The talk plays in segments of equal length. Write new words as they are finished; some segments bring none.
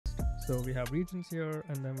So we have regions here,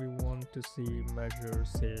 and then we want to see measure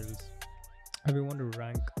sales, and we want to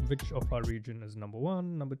rank which of our region is number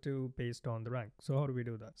 1, number 2 based on the rank. So how do we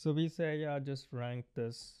do that? So we say, yeah, just rank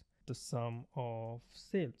this the sum of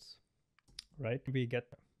sales, right? We get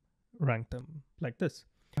rank them like this.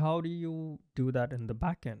 How do you do that in the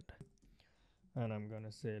backend? And I'm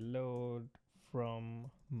gonna say load from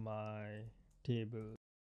my table,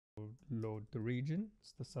 load the region,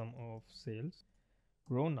 it's the sum of sales,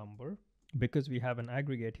 row number. Because we have an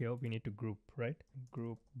aggregate here, we need to group, right?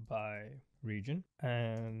 Group by region,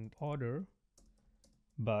 and order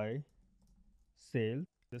by sale. In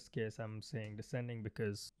this case, I'm saying descending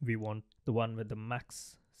because we want the one with the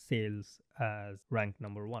max sales as rank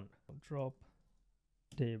number 1. Drop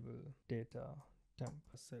table data temp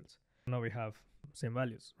sales. Now we have same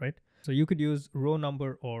values, right? So you could use row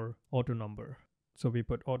number or Autonumber. So we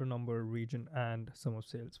put Autonumber, region, and sum of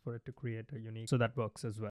sales for it to create a unique. So that works as well.